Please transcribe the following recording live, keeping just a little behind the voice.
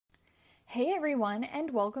Hey everyone,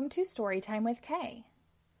 and welcome to Storytime with Kay.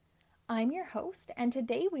 I'm your host, and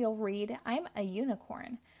today we'll read I'm a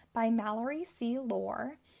Unicorn by Mallory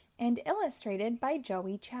Loehr and illustrated by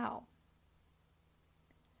Joey Chow.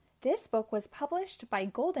 This book was published by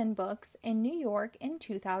Golden Books in New York in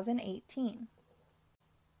 2018.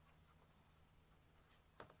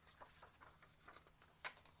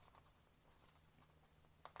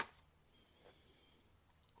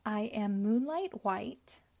 I am Moonlight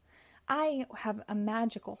White. I have a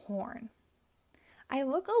magical horn. I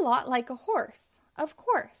look a lot like a horse, of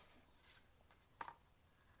course.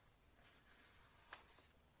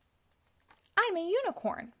 I'm a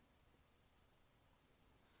unicorn.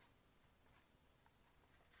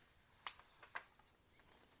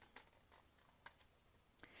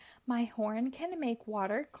 My horn can make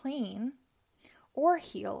water clean or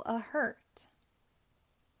heal a hurt.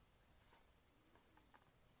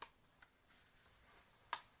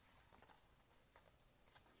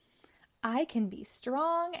 I can be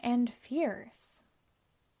strong and fierce.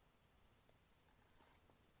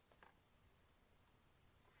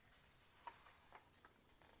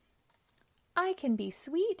 I can be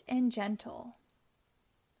sweet and gentle.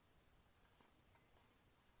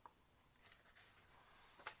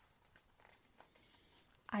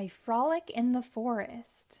 I frolic in the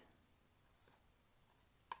forest.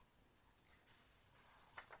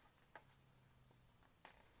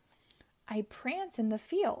 I prance in the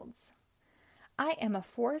fields. I am a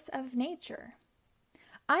force of nature.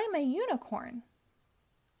 I am a unicorn.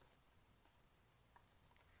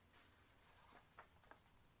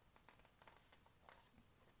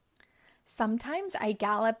 Sometimes I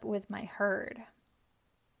gallop with my herd.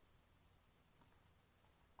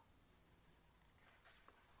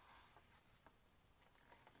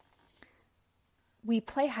 We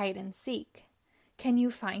play hide and seek. Can you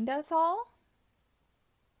find us all?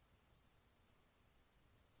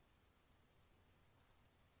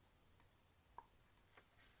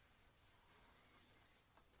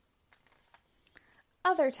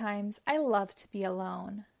 Other times I love to be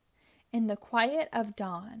alone, in the quiet of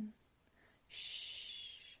dawn.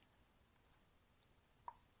 Shh.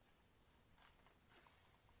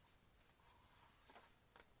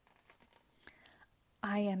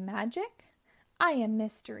 I am magic. I am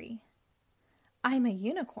mystery. I'm a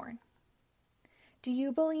unicorn. Do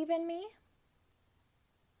you believe in me?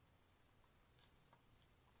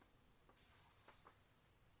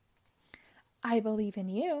 I believe in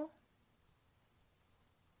you.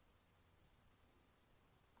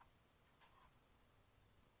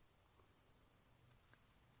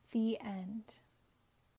 The end.